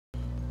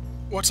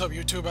What's up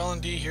YouTube,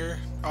 LND here.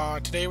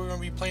 Today we're going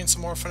to be playing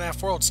some more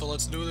FNAF World, so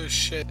let's do this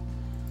shit.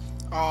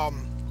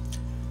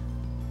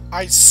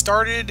 I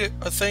started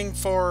a thing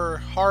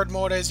for hard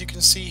mode, as you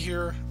can see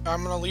here.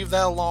 I'm going to leave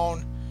that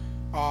alone.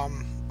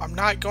 I'm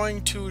not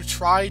going to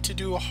try to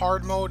do a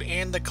hard mode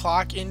and the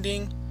clock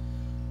ending,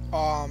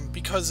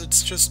 because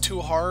it's just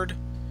too hard.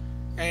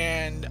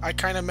 And I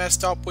kind of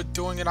messed up with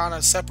doing it on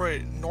a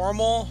separate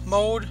normal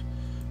mode,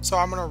 so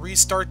I'm going to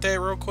restart that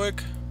real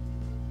quick.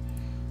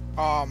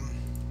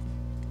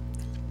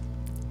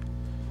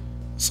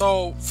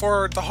 So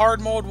for the hard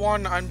mode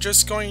one, I'm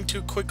just going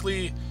to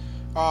quickly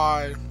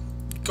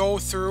go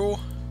through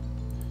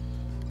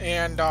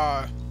and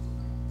I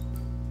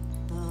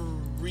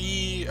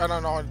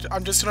don't know,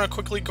 I'm just gonna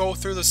quickly go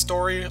through the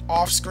story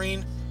off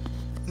screen.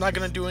 I'm not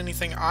gonna do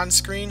anything on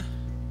screen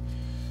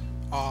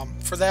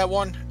for that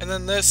one, and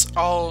then this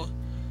I'll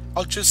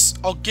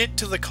get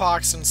to the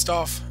clocks and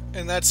stuff,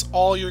 and that's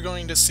all you're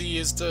going to see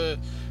is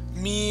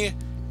me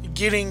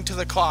getting to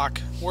the clock.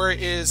 Where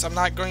it is, I'm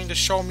not going to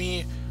show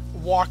me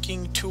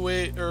walking to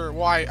it, or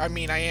why. I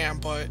mean, I am,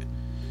 but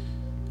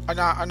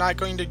I'm not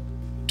going to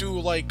do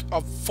like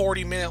a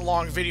 40-minute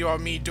long video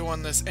of me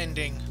doing this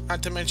ending.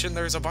 Not to mention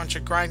there's a bunch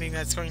of grinding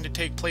that's going to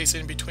take place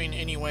in between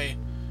anyway.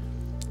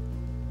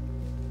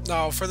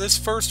 Now for this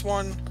first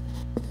one,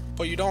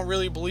 but you don't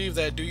really believe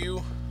that, do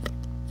you?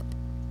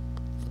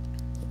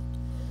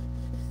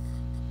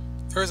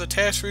 There is a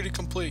task for you to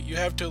complete. You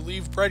have to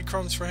leave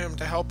breadcrumbs for him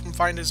to help him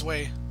find his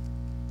way.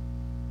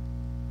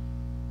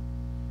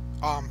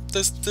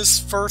 This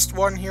first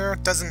one here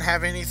doesn't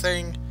have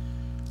anything.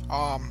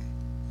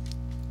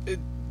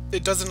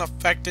 It doesn't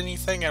affect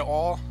anything at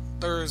all.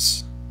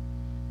 There's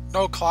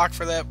no clock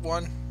for that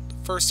one. The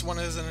first one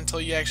isn't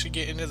until you actually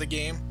get into the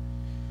game.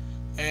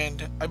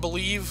 And I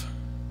believe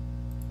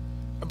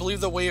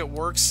the way it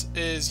works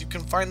is you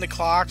can find the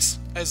clocks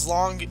as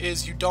long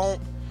as you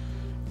don't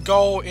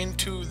go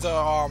into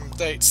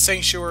the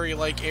sanctuary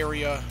like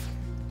area.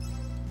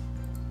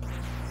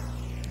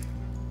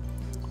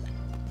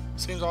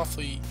 Seems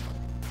awfully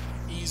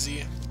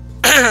easy.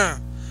 That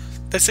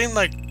seemed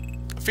like,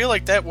 I feel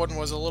like that one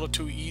was a little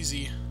too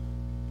easy.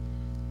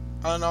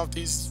 I don't know if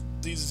these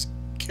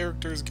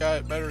characters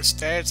got better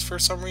stats for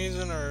some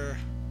reason, or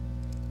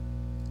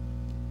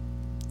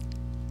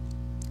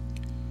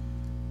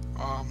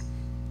so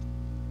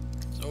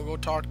we'll go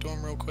talk to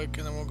him real quick,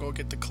 and then we'll go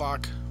get the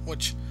clock,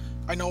 which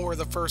I know where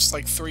the first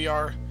like 3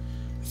 are.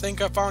 I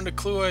think I found a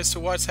clue as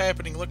to what's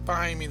happening. Look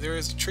behind me. There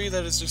is a tree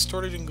that is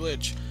distorted and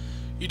glitched.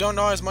 You don't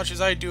know as much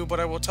as I do, but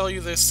I will tell you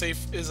this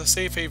is a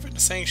safe haven, a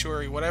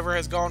sanctuary. Whatever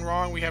has gone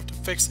wrong, we have to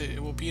fix it.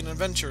 It will be an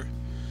adventure.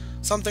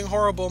 Something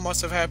horrible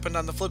must have happened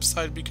on the flip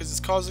side because it's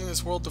causing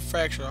this world to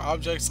fracture.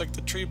 Objects like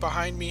the tree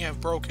behind me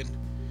have broken.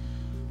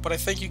 But I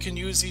think you can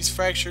use these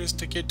fractures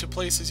to get to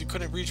places you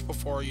couldn't reach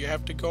before. You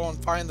have to go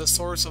and find the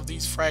source of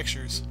these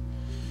fractures.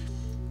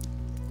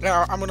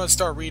 Now, I'm going to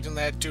start reading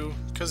that too,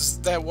 because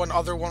that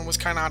other one was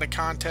kind of out of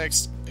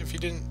context. If you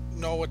didn't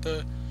know what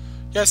the...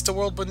 Yes, the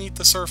world beneath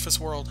the surface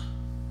world.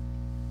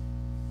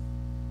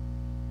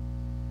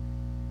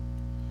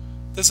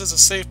 This is a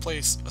safe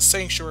place, a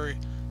sanctuary.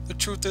 The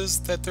truth is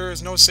that there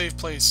is no safe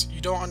place.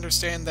 You don't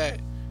understand that.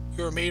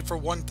 You are made for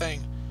one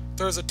thing.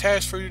 There is a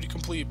task for you to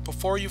complete.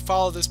 Before you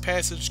follow this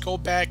passage, go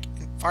back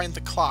and find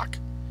the clock.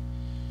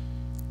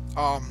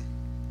 Yeah,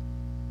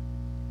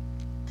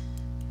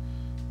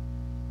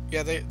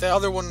 the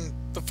other one,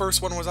 the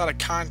first one was out of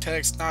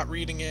context, not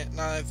reading it.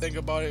 Now that I think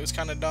about it, it was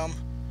kind of dumb.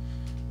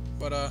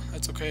 But,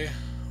 that's okay.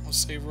 We'll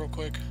save real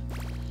quick.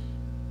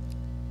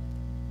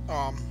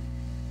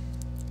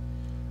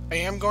 I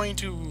am going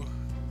to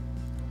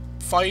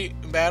fight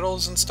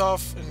battles and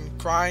stuff and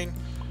grind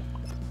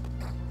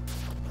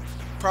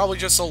probably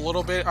just a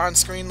little bit on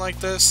screen like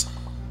this,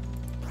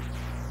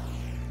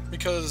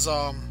 because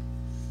I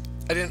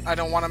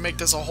don't want to make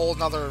this a whole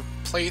nother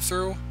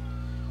playthrough.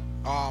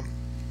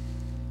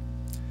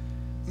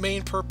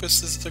 Main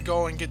purpose is to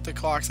go and get the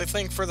clocks. I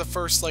think for the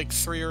first like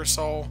 3 or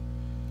so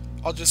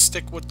I'll just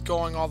stick with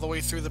going all the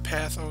way through the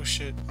path. Oh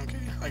shit, okay,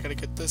 I gotta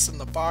get this in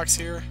the box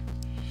here.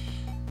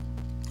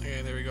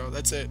 Okay, there we go.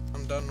 That's it.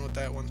 I'm done with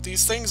that one.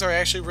 These things are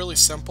actually really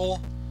simple,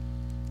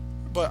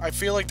 but I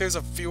feel like there's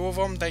a few of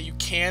them that you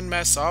can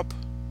mess up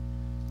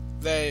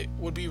that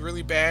would be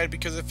really bad,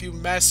 because if you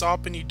mess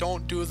up and you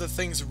don't do the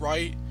things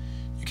right,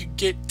 you could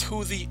get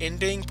to the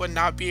ending but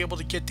not be able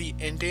to get the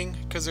ending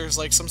because there's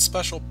like some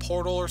special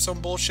portal or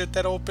some bullshit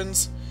that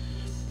opens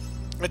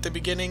at the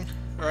beginning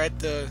or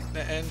at the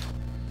end.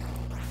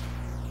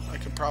 I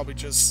could probably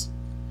just...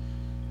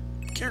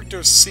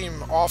 Characters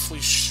seem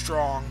awfully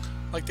strong.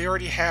 Like they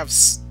already have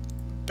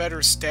better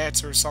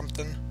stats or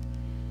something.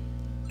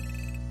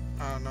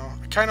 I don't know.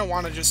 I kind of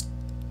want to just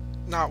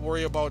not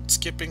worry about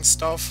skipping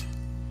stuff.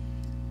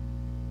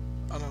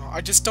 I don't know. I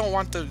just don't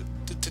want to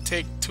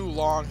take too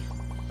long.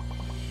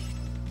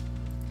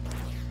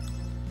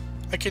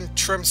 I can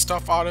trim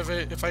stuff out of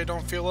it if I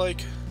don't feel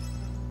like.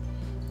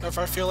 If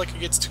I feel like it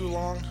gets too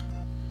long.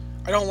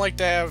 I don't like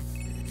to have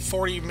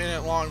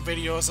 40-minute long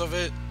videos of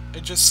it.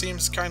 It just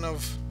seems kind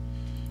of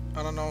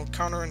I don't know,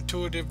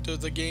 counterintuitive to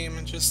the game,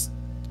 and just,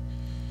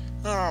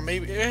 I don't know,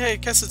 maybe, hey, I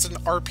guess it's an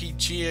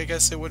RPG. I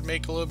guess it would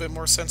make a little bit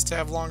more sense to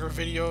have longer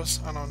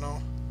videos. I don't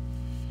know.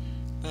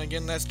 And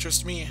again, that's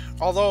just me.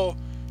 Although,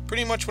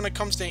 pretty much when it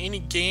comes to any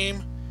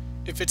game,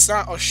 if it's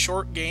not a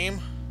short game,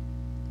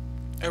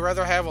 I'd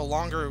rather have a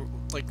longer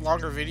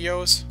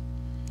videos.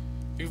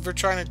 If you're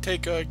trying to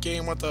take a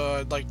game with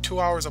like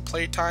 2 hours of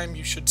playtime,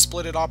 you should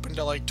split it up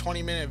into like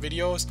 20-minute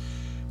videos.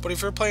 But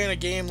if you're playing a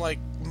game like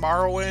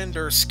Morrowind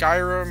or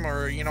Skyrim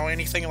or, you know,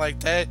 anything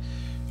like that,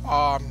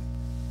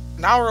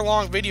 an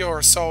hour-long video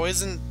or so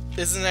isn't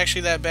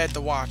actually that bad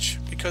to watch,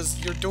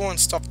 because you're doing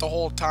stuff the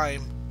whole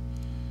time.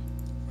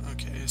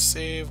 Okay,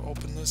 save,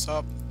 open this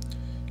up.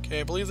 Okay,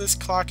 I believe this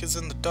clock is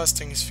in the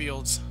dustings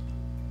fields.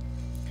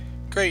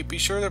 Great, be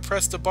sure to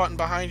press the button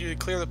behind you to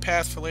clear the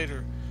path for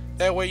later.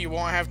 That way you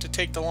won't have to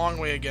take the long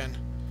way again.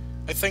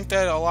 I think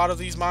that a lot of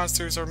these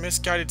monsters are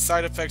misguided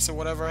side effects of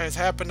whatever has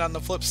happened on the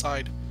flip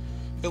side.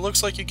 It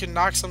looks like you can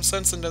knock some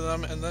sense into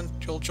them and then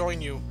you'll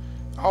join you.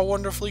 How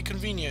wonderfully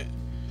convenient.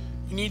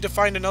 You need to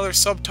find another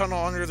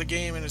subtunnel under the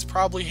game, and it's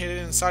probably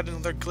hidden inside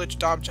another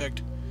glitched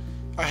object.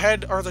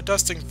 Ahead are the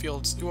dusting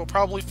fields. You will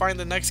probably find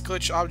the next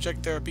glitched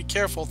object there. Be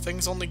careful,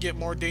 things only get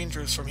more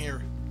dangerous from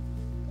here.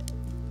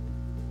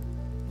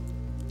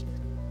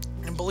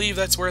 And believe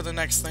that's where the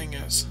next thing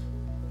is.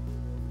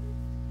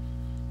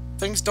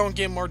 Things don't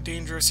get more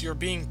dangerous, you're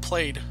being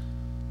played.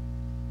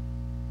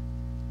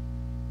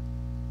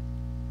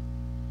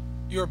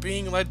 You are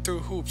being led through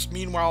hoops,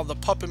 meanwhile the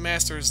puppet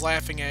master is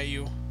laughing at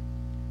you.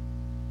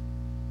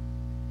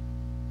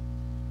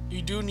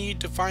 You do need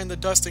to find the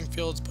dusting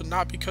fields, but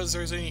not because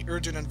there's any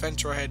urgent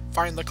adventure ahead.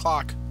 Find the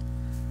clock.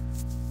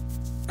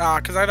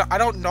 Because I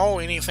don't know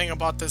anything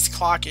about this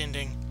clock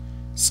ending.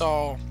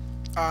 So,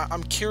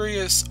 I'm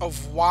curious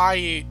of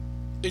why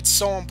it's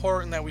so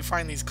important that we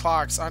find these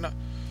clocks.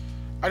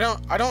 I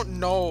don't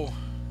know,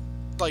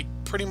 like,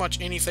 pretty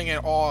much anything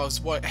at all is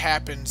what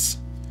happens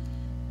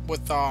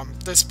with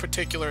this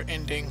particular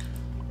ending.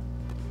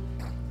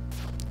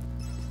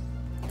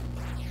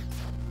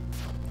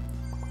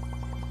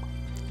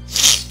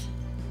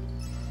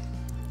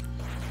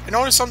 I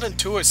noticed something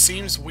too. It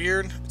seems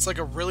weird. It's like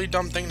a really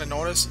dumb thing to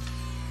notice,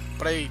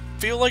 but I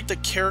feel like the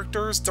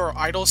characters, their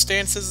idle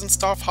stances and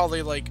stuff, how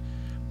they like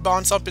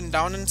bounce up and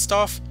down and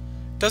stuff,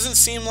 doesn't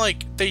seem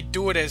like they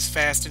do it as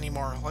fast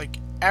anymore. Like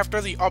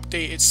after the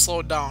update, it's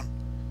slowed down.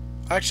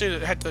 I actually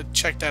had to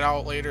check that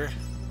out later.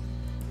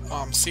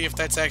 See if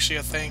that's actually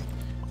a thing.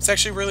 It's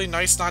actually really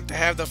nice not to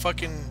have the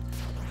fucking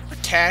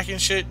attack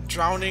and shit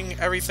drowning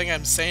everything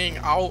I'm saying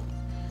out,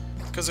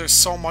 because there's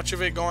so much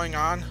of it going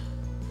on.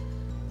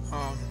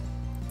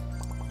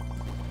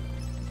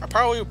 I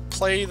probably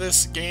play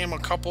this game a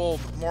couple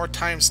more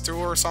times through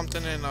or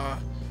something in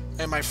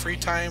my free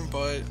time,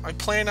 but I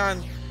plan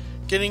on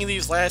getting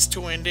these last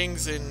two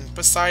endings, and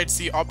besides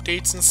the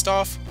updates and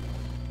stuff,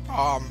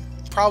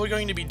 probably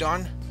going to be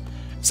done.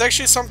 It's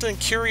actually something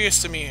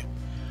curious to me.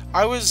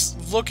 I was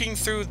looking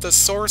through the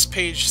source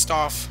page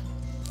stuff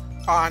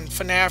on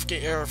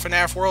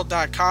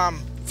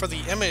FNAFWorld.com for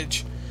the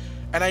image,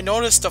 and I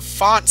noticed the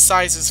font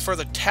sizes for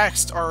the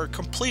text are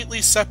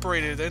completely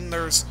separated, and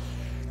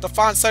the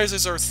font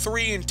sizes are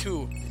 3 and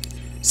 2.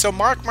 So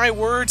mark my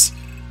words,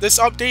 this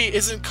update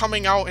isn't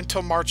coming out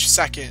until March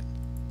 2nd.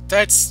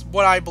 That's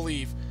what I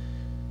believe.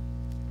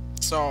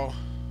 So,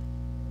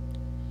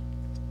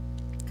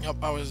 yep,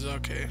 I was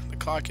okay. The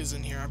clock is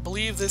in here. I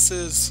believe this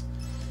is,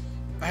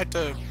 I had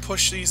to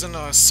push these in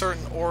a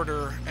certain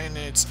order, and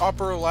it's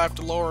upper left,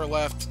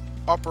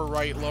 upper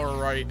right, lower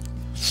right.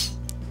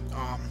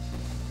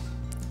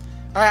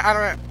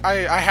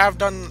 I have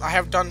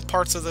done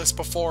parts of this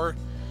before,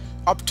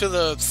 up to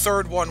the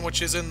third one,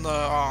 which is in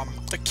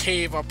the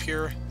cave up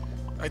here.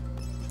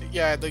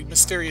 Yeah, the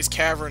mysterious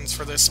caverns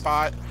for this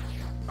spot.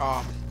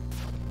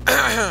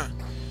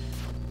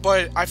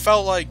 But I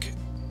felt like,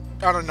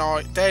 I don't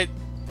know, that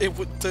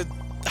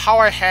how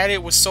I had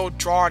it was so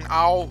drawn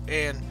out,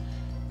 and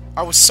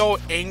I was so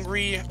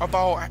angry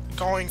about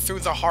going through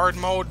the hard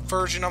mode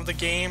version of the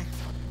game,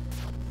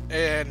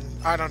 and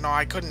I don't know,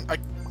 I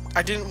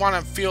didn't want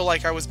to feel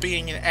like I was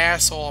being an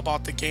asshole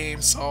about the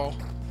game, so.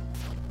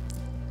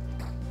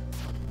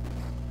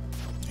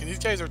 And these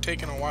guys are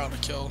taking a while to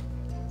kill.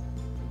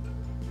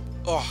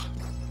 Ugh.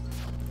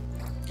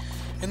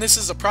 And this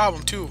is a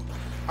problem too.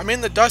 I'm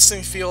in the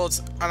dusting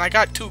fields, and I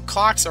got 2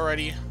 clocks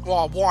already.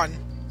 Well, 1.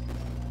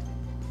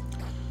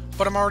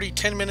 But I'm already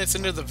 10 minutes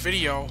into the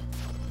video,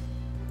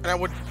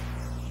 and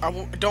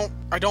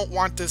I don't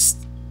want this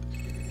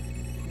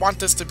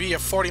to be a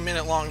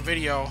 40-minute long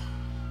video.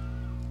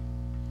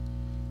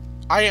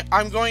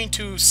 I'm going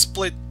to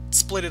split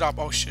it up.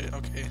 Oh shit,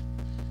 okay.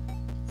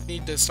 I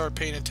need to start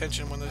paying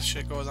attention when this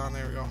shit goes on.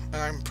 There we go.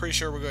 And I'm pretty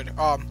sure we're good.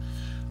 I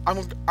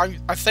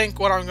think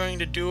what I'm going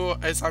to do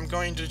is I'm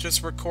going to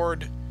just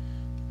record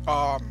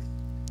a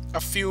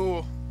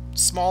few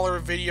smaller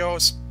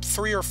videos,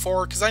 3 or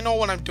 4, because I know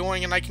what I'm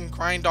doing and I can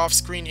grind off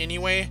screen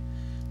anyway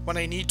when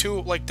I need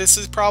to. Like, this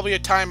is probably a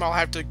time I'll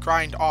have to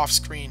grind off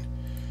screen.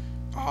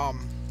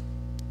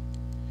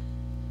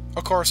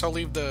 Of course, I'll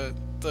leave the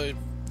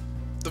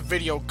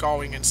video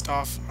going and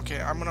stuff. Okay,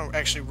 I'm gonna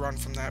actually run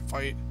from that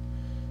fight.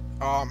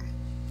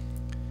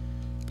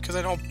 Because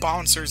I know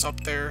bouncers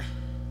up there.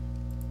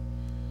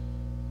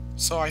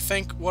 So I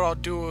think what I'll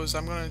do is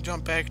I'm gonna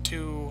jump back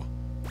to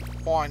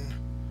 1.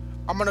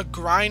 I'm gonna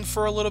grind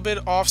for a little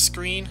bit off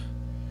screen,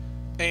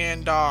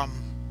 and I'll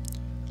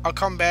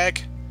come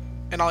back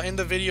and I'll end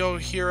the video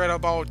here at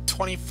about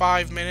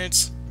 25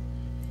 minutes.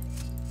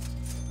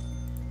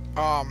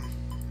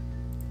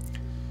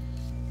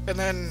 And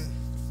then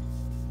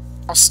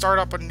I'll start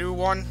up a new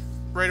one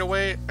right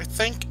away. I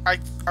think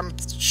I'm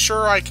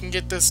sure I can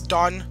get this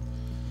done,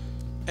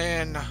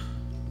 and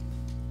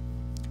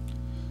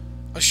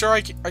I'm sure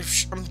I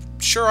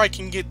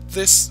can get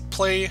this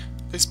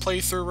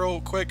playthrough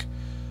real quick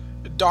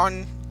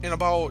done in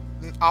about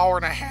an hour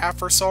and a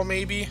half or so,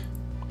 maybe.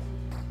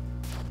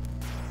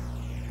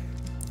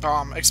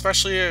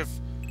 Especially if,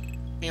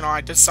 you know,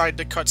 I decide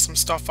to cut some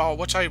stuff out,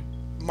 which I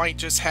might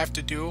just have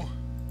to do.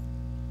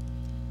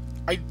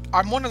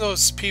 I'm one of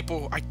those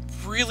people, I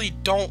really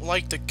don't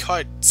like to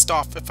cut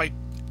stuff if I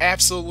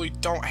absolutely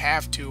don't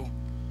have to.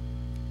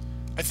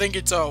 I think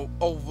it's a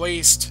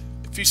waste.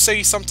 If you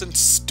say something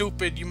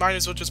stupid, you might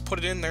as well just put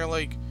it in there.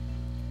 Like,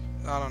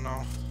 I don't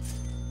know.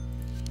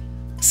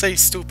 I say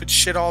stupid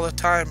shit all the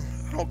time.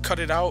 I don't cut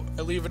it out.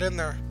 I leave it in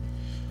there.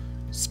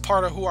 It's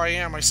part of who I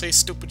am. I say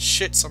stupid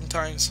shit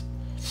sometimes.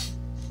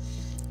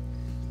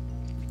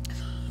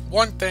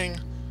 One thing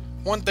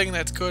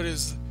that's good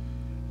is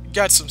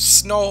got some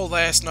snow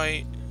last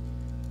night,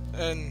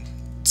 and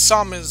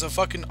some is a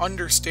fucking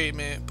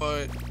understatement,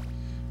 but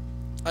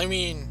I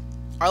mean,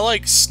 I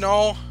like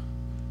snow,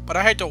 but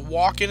I had to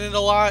walk in it a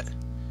lot.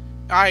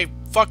 I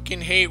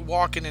fucking hate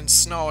walking in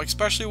snow,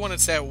 especially when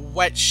it's that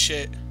wet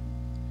shit.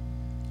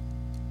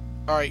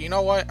 Alright, you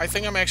know what? I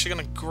think I'm actually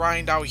gonna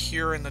grind out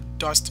here in the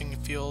dusting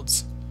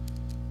fields.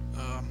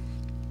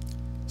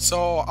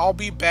 So I'll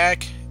be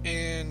back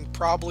in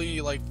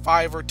probably like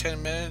 5 or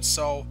 10 minutes,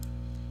 so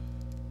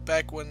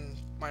back when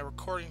my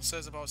recording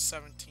says about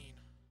 17.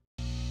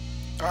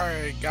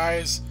 Alright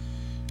guys,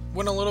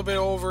 went a little bit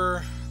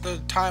over the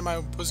time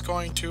I was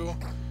going to.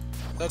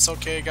 That's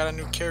okay, got a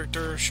new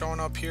character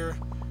showing up here.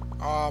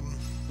 I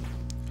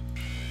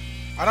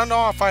don't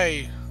know if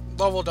I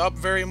leveled up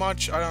very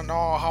much. I don't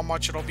know how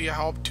much it'll be a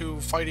help to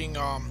fighting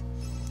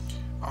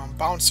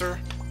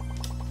Bouncer.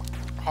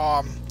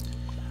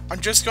 I'm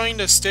just going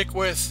to stick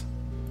with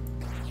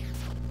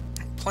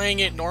playing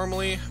it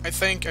normally. I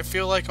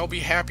feel like I'll be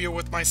happier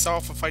with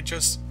myself if I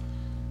just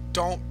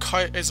don't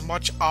cut as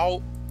much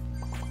out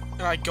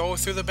and I go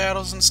through the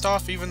battles and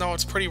stuff, even though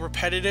it's pretty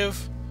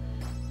repetitive.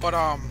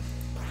 But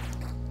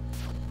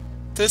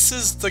this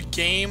is the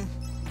game,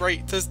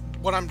 right?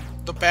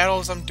 The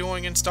battles I'm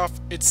doing and stuff,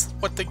 it's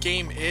what the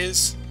game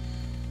is.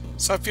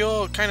 So I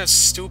feel kind of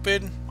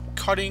stupid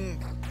cutting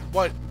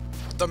what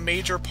the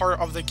major part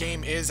of the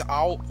game is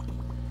out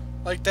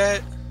like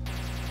that.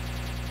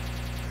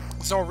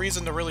 There's no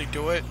reason to really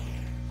do it.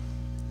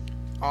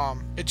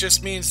 It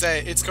just means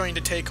that it's going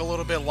to take a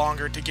little bit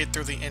longer to get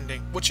through the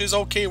ending, which is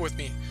okay with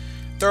me.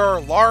 There are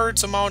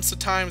large amounts of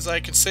times that I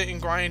can sit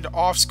and grind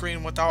off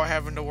screen without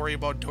having to worry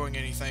about doing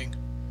anything.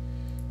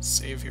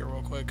 Save here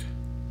real quick.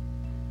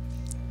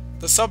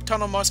 The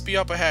subtunnel must be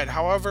up ahead.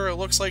 However, it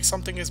looks like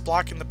something is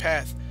blocking the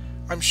path.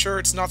 I'm sure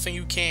it's nothing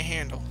you can't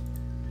handle.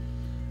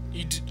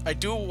 I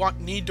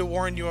need to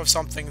warn you of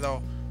something,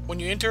 though. When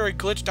you enter a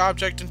glitched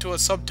object into a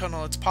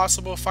subtunnel, it's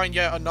possible to find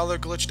yet another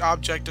glitched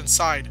object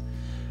inside.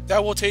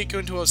 That will take you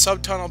into a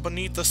subtunnel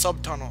beneath the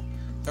subtunnel.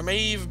 There may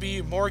even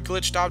be more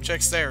glitched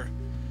objects there.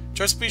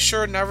 Just be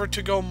sure never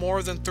to go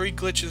more than 3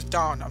 glitches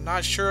down. I'm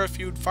not sure if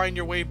you'd find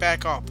your way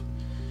back up.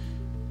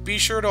 Be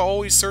sure to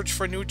always search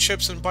for new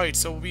chips and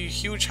bites. It will be a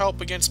huge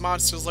help against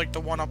monsters like the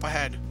one up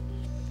ahead.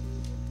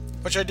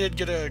 Which I did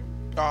get a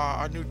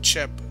new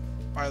chip,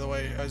 by the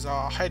way, as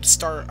a head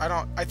start.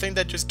 I think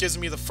that just gives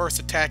me the first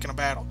attack in a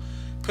battle.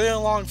 Play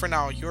along for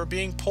now. You are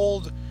being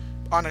pulled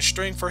on a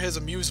string for his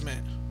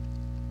amusement.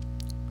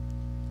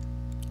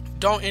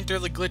 Don't enter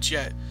the glitch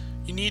yet.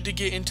 You need to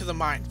get into the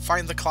mine.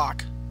 Find the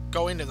clock.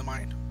 Go into the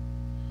mine.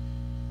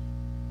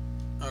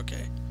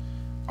 Okay.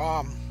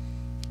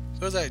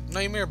 There's that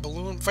Nightmare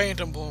Balloon,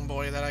 Phantom Balloon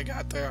Boy that I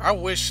got there. I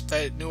wish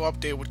that new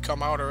update would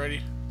come out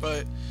already,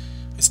 but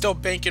I'm still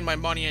banking my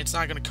money and it's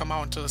not going to come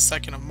out until the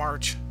 2nd of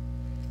March.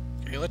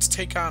 Okay, let's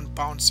take on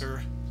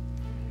Bouncer.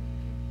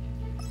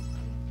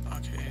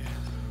 Okay.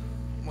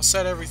 We'll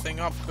set everything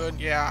up good.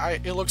 Yeah,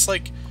 it looks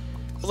like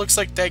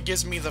that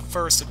gives me the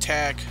first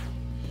attack.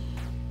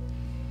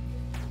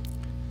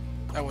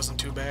 That wasn't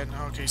too bad.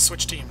 Okay,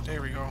 switch team.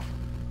 There we go.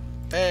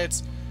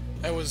 That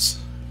was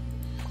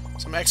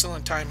some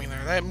excellent timing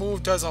there. That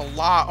move does a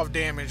lot of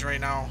damage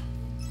right now,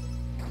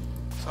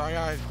 so I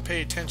gotta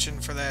pay attention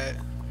for that.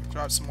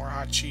 Drop some more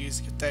hot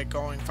cheese. Get that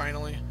going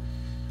finally.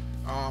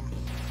 I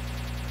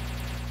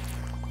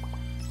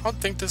don't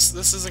think this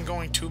isn't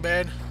going too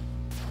bad.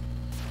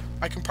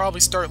 I can probably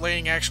start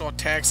laying actual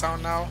attacks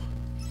on now.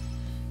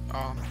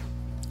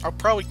 I'll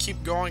probably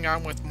keep going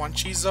on with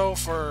munchies though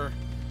for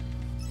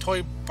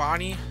Toy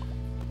Bonnie.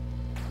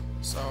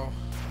 So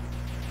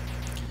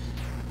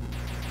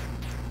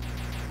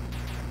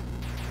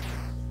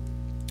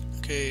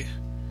okay,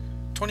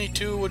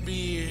 22 would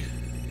be.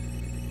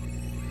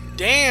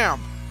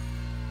 Damn.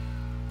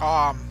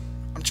 I'm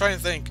trying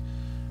to think.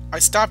 I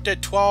stopped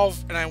at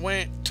 12 and I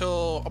went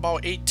till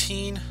about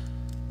 18.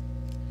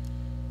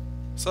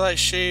 So that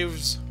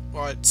shaves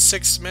what,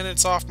 6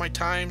 minutes off my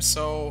time.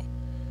 So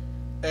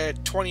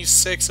at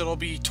 26 it'll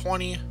be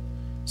 20.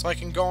 So I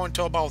can go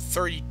until about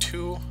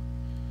 32.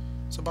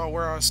 It's about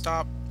where I'll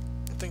stop.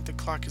 I think the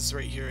clock is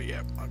right here.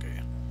 Yep.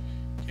 Okay.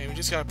 Okay, we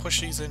just gotta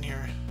push these in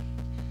here.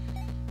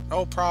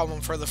 No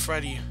problem for the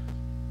Freddy.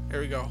 There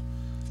we go.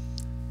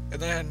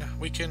 And then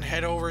we can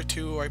head over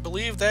to, I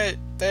believe that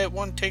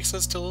one takes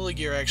us to Lily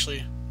Gear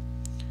actually.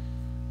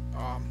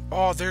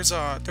 Oh, there's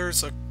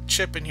a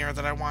chip in here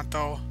that I want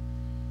though.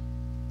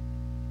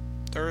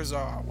 There's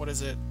what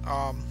is it?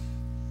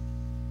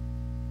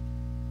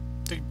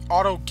 The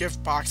auto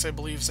gift box I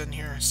believe is in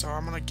here, so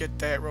I'm gonna get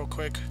that real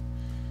quick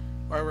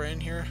while we're in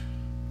here.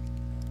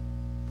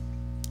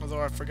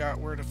 Although I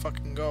forgot where to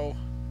fucking go.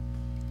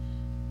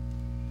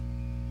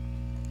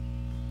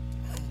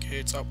 Okay,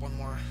 it's up one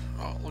more.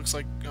 Oh, it looks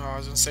like I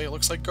was gonna say it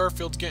looks like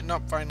Garfield's getting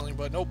up finally,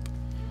 but nope.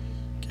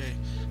 Okay,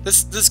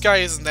 this guy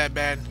isn't that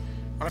bad.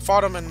 When I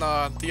fought him in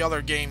the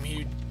other game,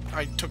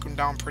 I took him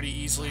down pretty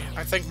easily.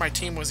 I think my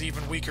team was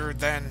even weaker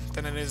then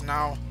than it is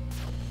now.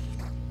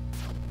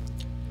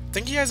 I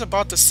think he has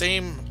about the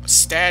same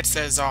stats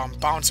as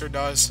Bouncer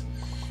does.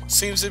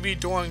 Seems to be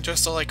doing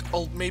just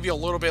maybe a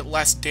little bit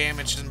less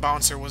damage than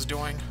Bouncer was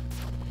doing.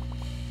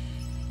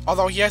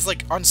 Although he has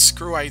like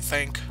Unscrew, I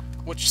think,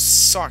 which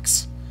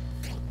sucks.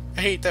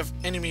 I hate that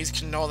enemies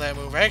can know that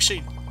move. I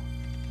actually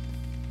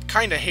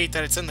kind of hate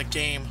that it's in the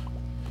game.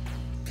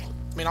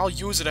 I mean, I'll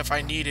use it if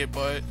I need it,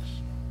 but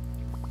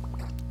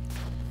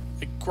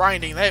like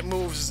grinding, that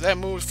moves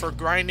for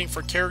grinding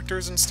for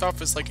characters and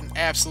stuff is like an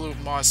absolute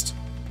must.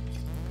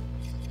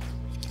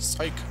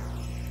 Psych.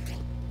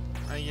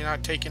 You're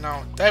not taking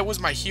out. That was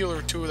my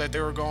healer too that they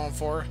were going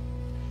for.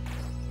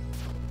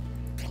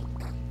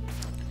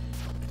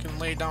 I can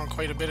lay down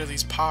quite a bit of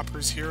these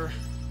poppers here.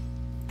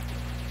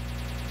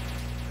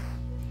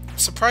 I'm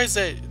surprised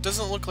that it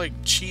doesn't look like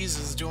Cheese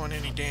is doing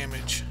any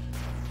damage.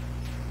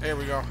 There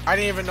we go. I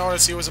didn't even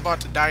notice he was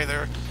about to die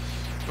there.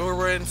 But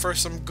we're in for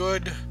some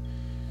good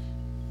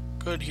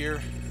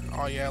here.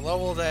 Oh yeah,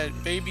 level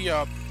that baby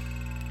up.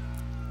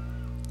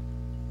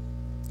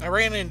 I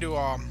ran into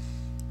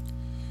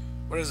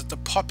what is it, the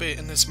puppet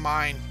in this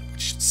mine,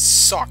 which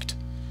sucked.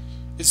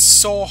 It's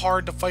so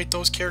hard to fight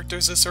those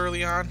characters this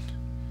early on.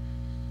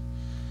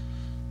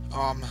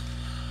 What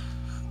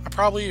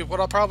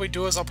I'll probably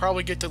do is I'll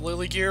probably get to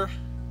Lily Gear,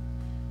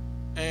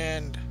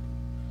 and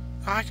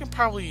I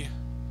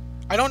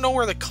don't know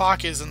where the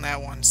clock is in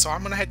that one, so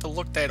I'm gonna have to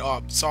look that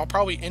up. So I'll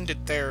probably end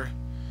it there.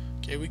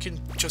 Okay, we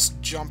can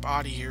just jump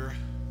out of here.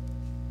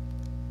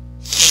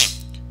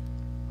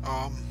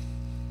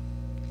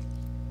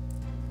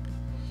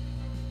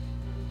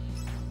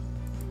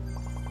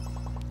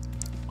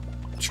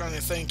 Trying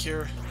to think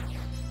here.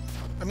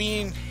 I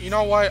mean, you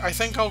know what? I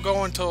think I'll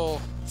go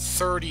until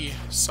 30.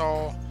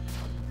 So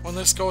when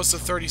this goes to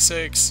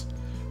 36,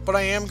 but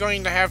I am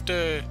going to have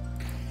to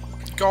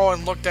go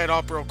and look that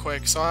up real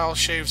quick. So I'll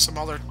shave some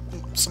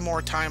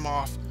more time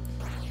off.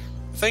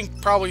 I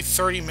think probably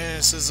 30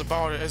 minutes is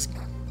about as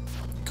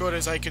good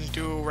as I can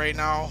do right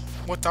now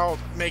without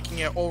making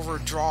it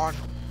overdrawn.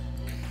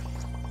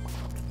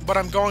 But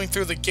I'm going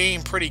through the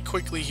game pretty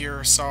quickly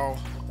here, so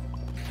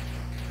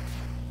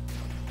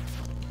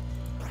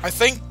I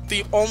think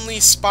the only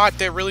spot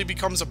that really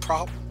becomes a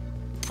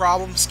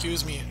problem,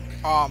 excuse me,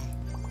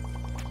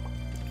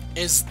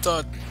 is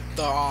the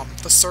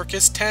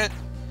circus tent.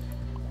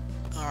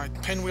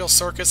 Pinwheel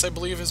Circus, I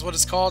believe, is what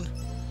it's called.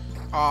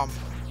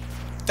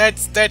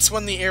 That's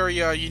when the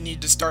area you need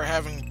to start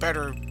having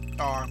better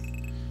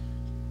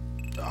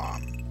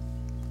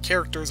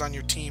characters on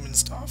your team and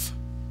stuff.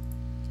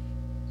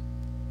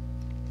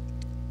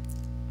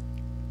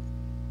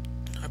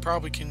 I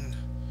probably can.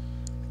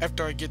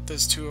 After I get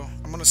this too,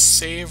 I'm gonna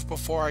save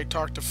before I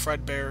talk to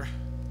Fredbear.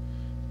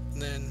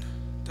 And then,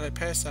 did I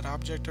pass that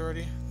object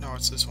already? No,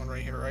 it's this one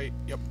right here, right?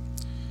 Yep.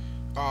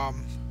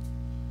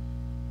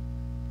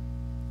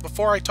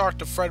 Before I talk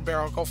to Fredbear,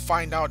 I'll go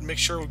find out and make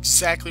sure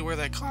exactly where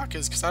that clock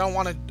is, because I don't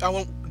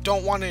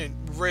want to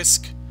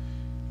risk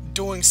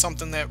doing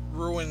something that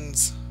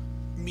ruins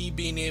me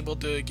being able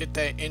to get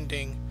that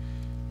ending.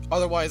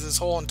 Otherwise, this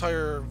whole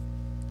entire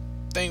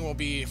thing will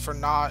be for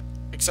naught.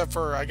 Except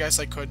for, I guess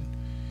I can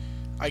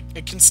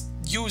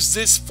use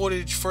this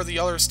footage for the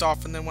other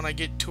stuff, and then when I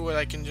get to it,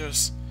 I can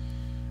just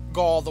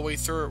go all the way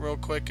through it real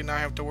quick and not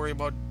have to worry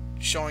about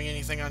showing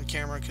anything on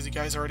camera, because you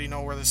guys already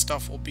know where this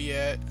stuff will be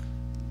at.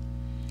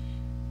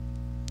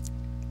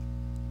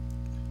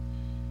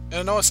 And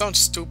I know it sounds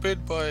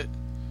stupid, but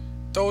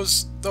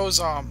those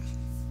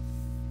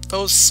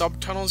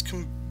subtunnels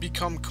can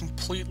become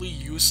completely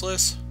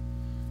useless.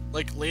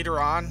 Like later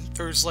on,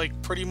 there's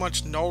like pretty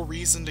much no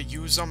reason to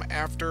use them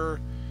after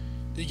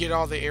you get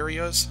all the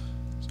areas.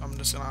 So I'm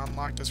just gonna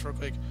unlock this real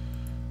quick.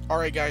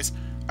 Alright guys,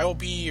 I will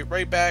be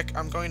right back.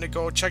 I'm going to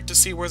go check to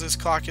see where this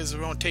clock is. It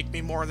won't take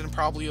me more than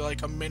probably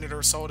like a minute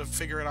or so to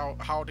figure it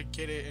out how to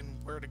get it and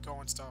where to go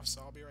and stuff.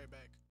 So I'll be right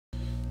back.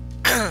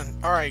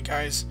 Alright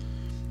guys,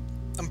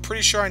 I'm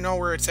pretty sure I know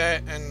where it's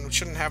at and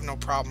shouldn't have no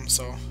problem,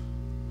 so.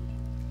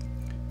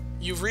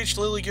 You've reached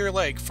Lily Gear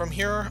Lake. From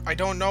here, I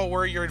don't know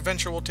where your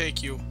adventure will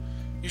take you.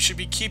 You should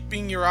be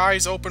keeping your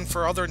eyes open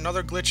for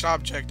another glitched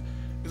object.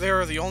 They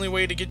are the only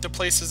way to get to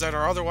places that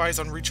are otherwise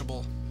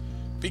unreachable.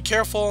 Be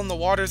careful in the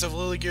waters of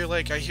Lily Gear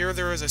Lake. I hear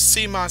there is a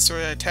sea monster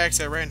that attacks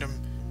at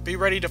random. Be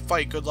ready to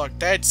fight. Good luck.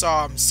 That's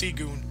Sea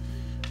Goon.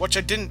 Which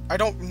I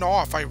don't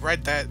know if I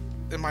read that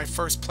in my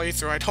first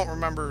playthrough. I don't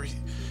remember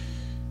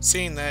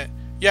seeing that.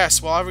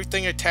 Yes, well,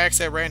 everything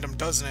attacks at random,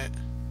 doesn't it?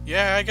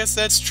 Yeah, I guess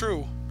that's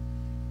true.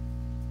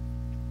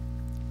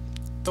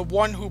 The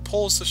one who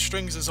pulls the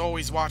strings is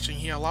always watching.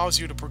 He allows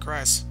you to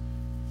progress.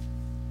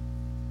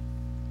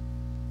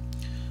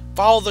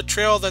 Follow the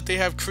trail that they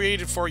have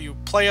created for you.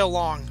 Play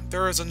along.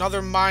 There is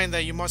another mine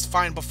that you must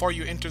find before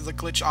you enter the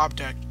glitch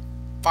object.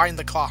 Find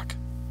the clock.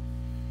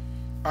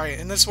 Alright,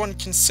 and this one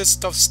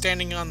consists of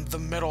standing on the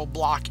middle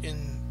block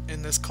in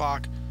this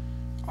clock.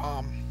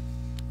 I'm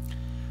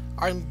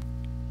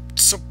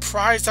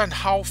surprised on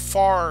how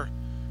far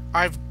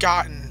I've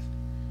gotten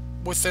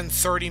within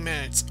 30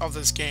 minutes of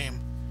this game.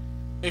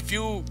 If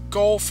you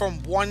go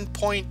from one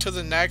point to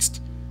the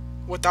next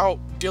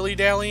without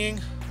dilly-dallying...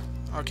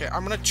 Okay,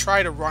 I'm gonna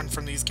try to run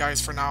from these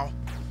guys for now.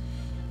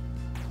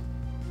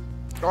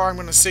 Or I'm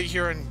gonna sit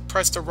here and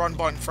press the run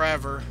button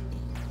forever.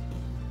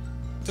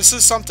 This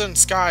is something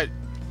Scott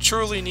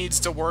truly needs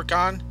to work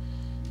on,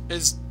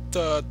 is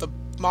the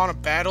amount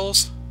of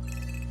battles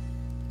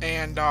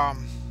and how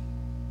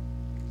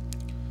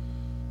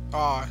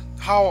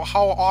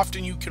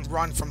often you can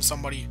run from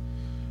somebody.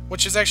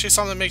 Which is actually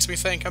something that makes me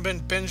think. I've been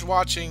binge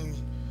watching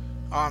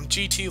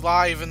GT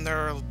Live and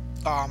their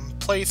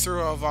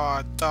playthrough of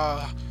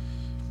the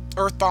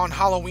Earthbound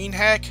Halloween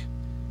hack,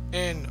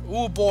 and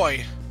ooh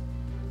boy,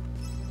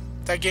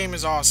 that game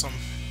is awesome.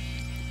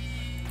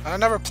 I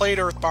never played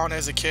Earthbound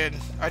as a kid.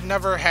 I'd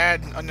never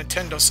had a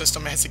Nintendo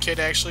system as a kid,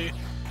 actually.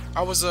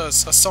 I was a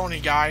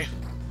Sony guy.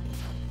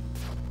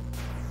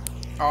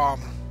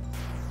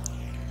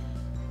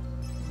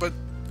 But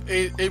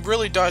it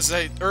really does.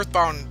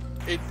 Earthbound,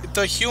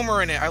 the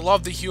humor in it, I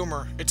love the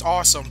humor. It's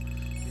awesome.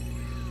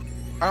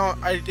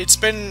 It's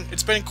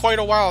been quite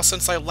a while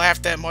since I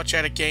laughed that much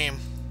at a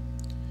game.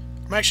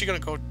 I'm actually gonna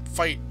go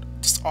fight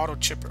this auto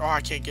chipper. Oh,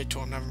 I can't get to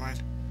him. Never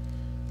mind.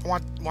 I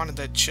wanted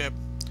that chip.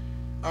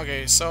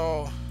 Okay,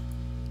 so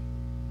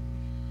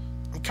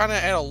I'm kind of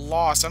at a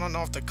loss. I don't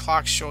know if the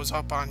clock shows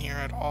up on here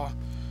at all.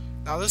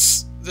 Now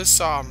this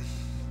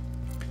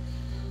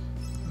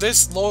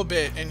little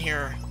bit in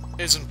here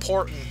is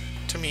important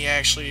to me,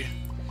 actually,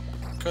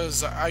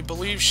 because I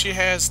believe she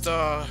has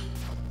the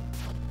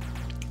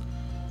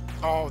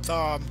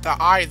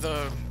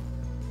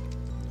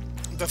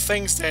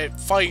things that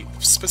fight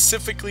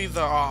specifically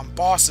the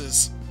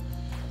bosses,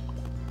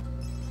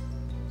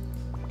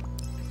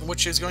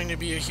 which is going to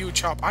be a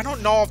huge help. I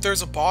don't know if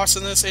there's a boss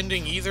in this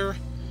ending either,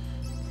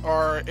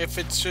 or if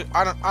it's just,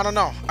 I don't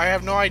know. I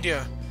have no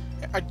idea.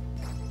 I've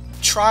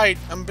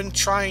been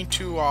trying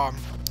to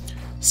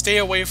stay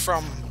away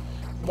from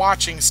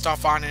watching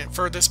stuff on it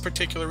for this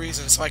particular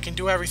reason, so I can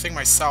do everything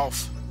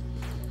myself.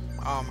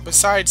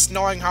 Besides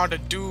knowing how to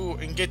do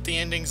and get the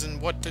endings and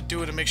what to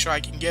do to make sure I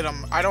can get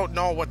them, I don't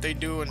know what they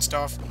do and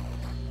stuff.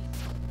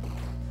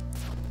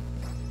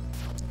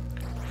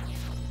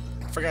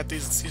 I forgot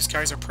these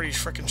guys are pretty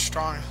freaking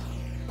strong.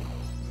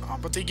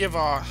 But they give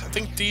I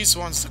think these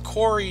ones, the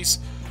Corys,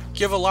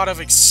 give a lot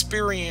of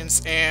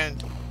experience,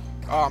 and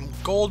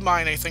Gold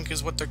Mine, I think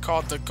is what they're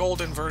called. The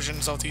golden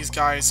versions of these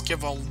guys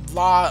give a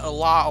lot of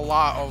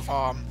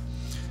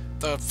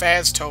the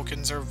Faz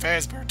tokens, or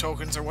Fazbear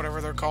tokens, or whatever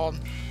they're called.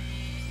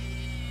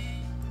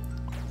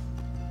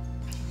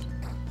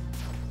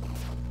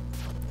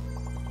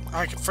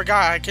 I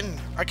forgot.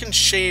 I can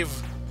shave.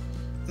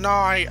 No,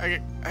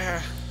 I'm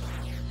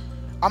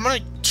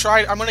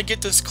gonna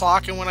get this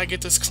clock, and when I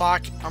get this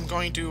clock, I'm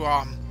going to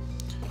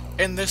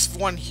end this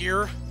one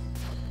here,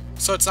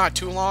 so it's not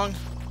too long,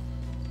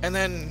 and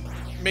then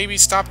maybe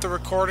stop the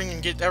recording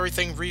and get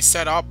everything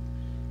reset up,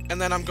 and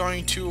then I'm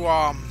going to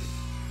let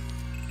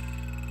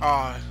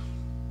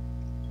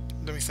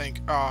me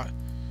think.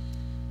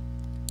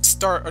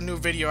 Start a new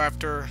video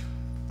after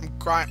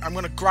I'm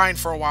gonna grind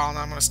for a while, and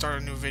I'm gonna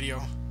start a new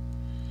video.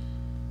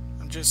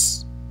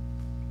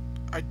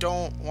 I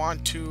don't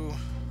want to.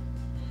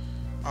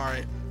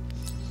 Alright.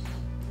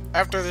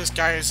 After this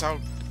guy is out,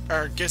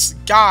 or this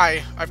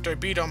guy, after I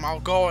beat him, I'll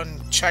go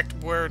and check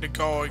where to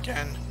go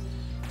again.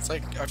 It's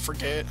like, I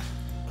forget.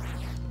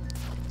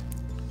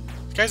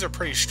 These guys are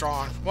pretty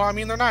strong. Well, I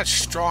mean, they're not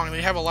strong,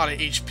 they have a lot of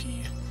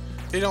HP.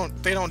 They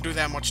don't do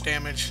that much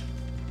damage.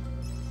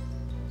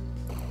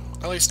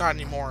 At least not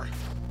anymore.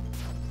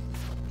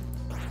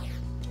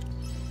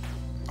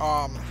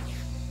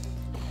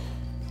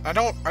 I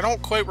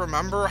don't quite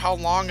remember how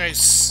long I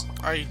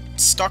I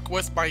stuck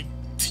with my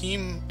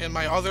team in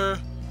my other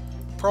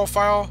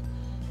profile,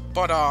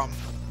 but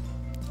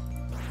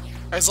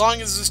as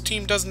long as this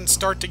team doesn't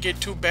start to get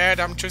too bad,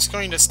 I'm just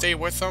going to stay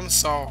with them.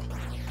 So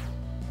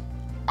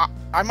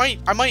I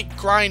might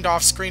grind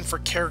off screen for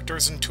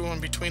characters into them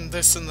between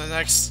this and the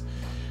next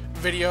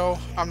video.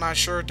 I'm not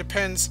sure. It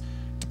depends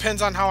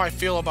on how I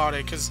feel about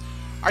it, because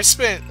I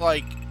spent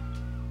like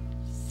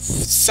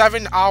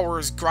 7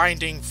 hours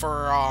grinding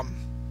for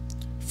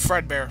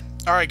Fredbear.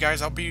 Alright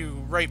guys, I'll be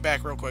right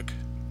back real quick.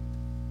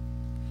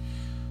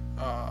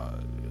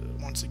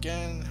 Once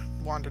again,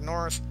 wander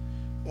north.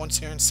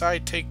 Once you're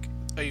inside, take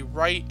a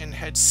right and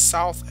head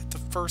south at the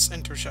first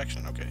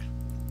intersection. Okay.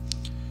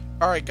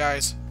 Alright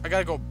guys, I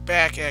gotta go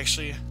back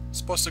actually. I'm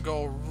supposed to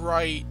go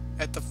right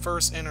at the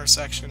first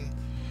intersection.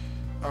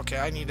 Okay,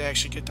 I need to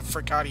actually get the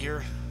frick out of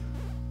here.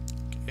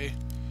 Okay.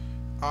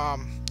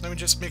 Let me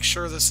just make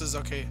sure this is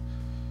okay.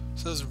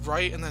 So this is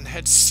right and then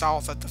head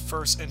south at the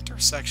first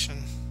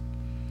intersection.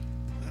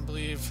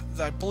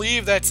 I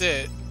believe that's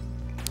it.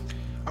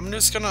 I'm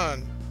just gonna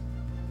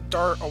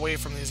dart away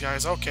from these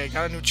guys. Okay,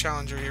 got a new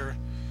challenger here.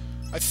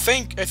 I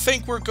think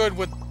we're good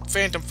with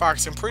Phantom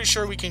Fox. I'm pretty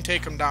sure we can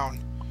take him down.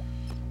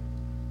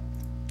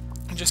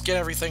 And just get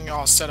everything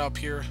all set up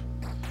here.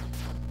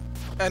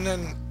 And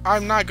then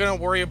I'm not gonna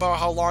worry about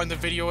how long the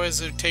video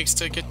is it takes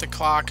to get the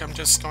clock. I'm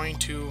just going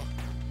to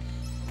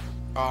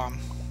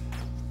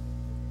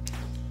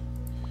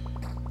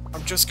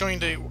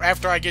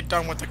after I get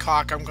done with the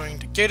clock, I'm going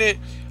to get it.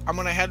 I'm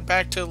gonna head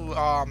back to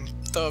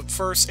the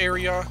first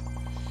area.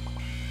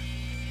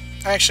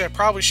 Actually, I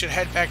probably should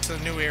head back to the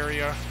new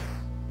area.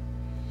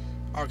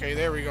 Okay,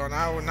 there we go.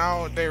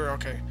 Now there.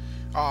 Okay.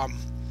 I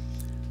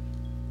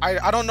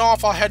don't know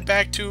if I'll head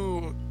back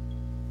to.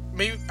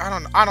 Maybe I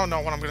don't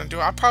know what I'm gonna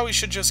do. I probably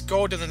should just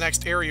go to the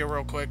next area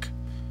real quick.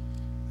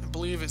 I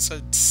believe it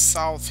said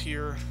south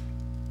here.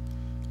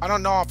 I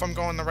don't know if I'm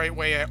going the right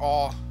way at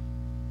all.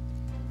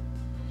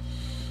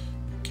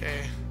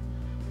 Okay.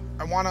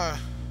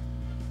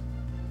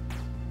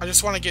 I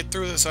just wanna get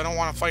through this. I don't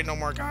wanna fight no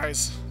more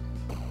guys.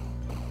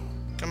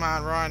 Come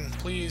on, run.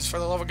 Please, for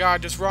the love of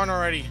God, just run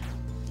already.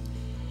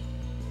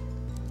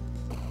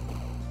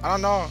 I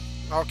don't know.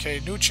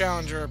 Okay, new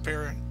challenger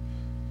appearing.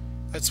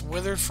 That's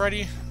Withered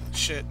Freddy?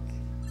 Shit.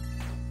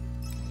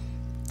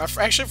 I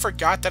actually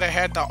forgot that I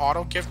had the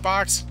auto gift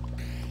box.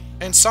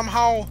 And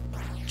somehow,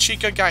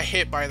 Chica got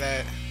hit by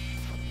that.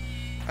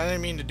 I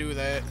didn't mean to do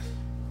that.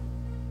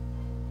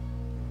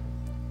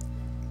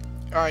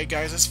 Alright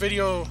guys, this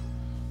video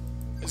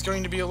is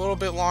going to be a little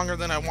bit longer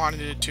than I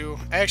wanted it to.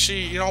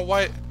 Actually, you know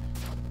what?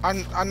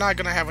 I'm not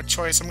gonna have a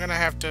choice. I'm gonna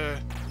have to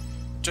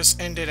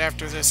just end it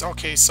after this.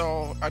 Okay,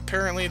 so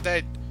apparently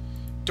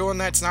doing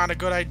that's not a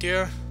good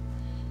idea.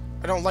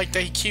 I don't like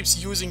that he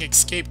keeps using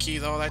escape key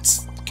though.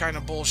 That's kind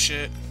of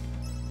bullshit.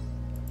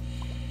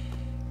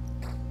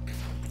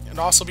 It'd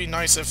also be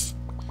nice if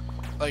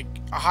like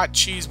a hot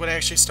cheese would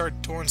actually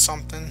start doing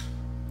something.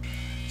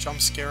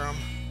 Jump scare him.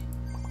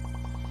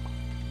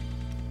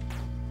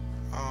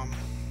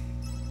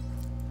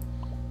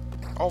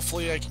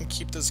 Hopefully I can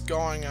keep this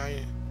going.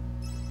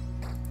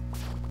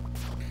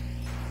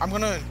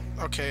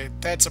 Okay,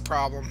 that's a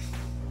problem.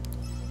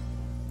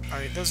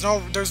 Alright,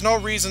 there's no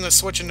reason to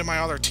switch into my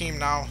other team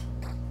now.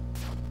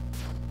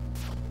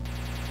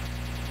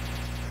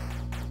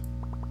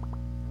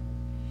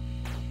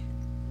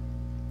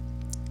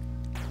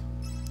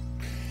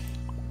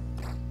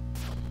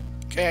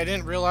 Okay, I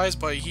didn't realize,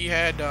 but he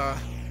had,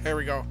 there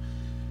we go.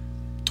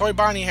 Toy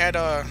Bonnie had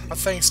a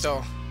thing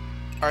still.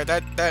 Alright,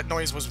 that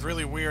noise was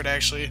really weird,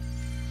 actually.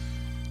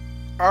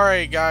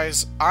 Alright,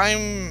 guys,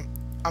 I'm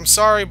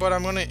sorry, but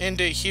I'm gonna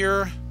end it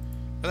here.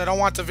 And I don't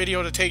want the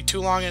video to take too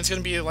long, and it's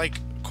gonna be, like,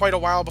 quite a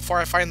while before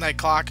I find that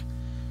clock.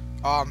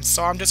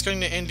 So I'm just going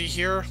to end it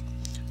here.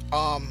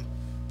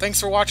 Thanks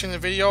for watching the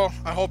video.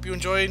 I hope you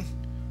enjoyed.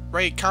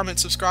 Rate, comment,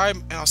 subscribe,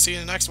 and I'll see you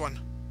in the next one.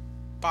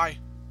 Bye.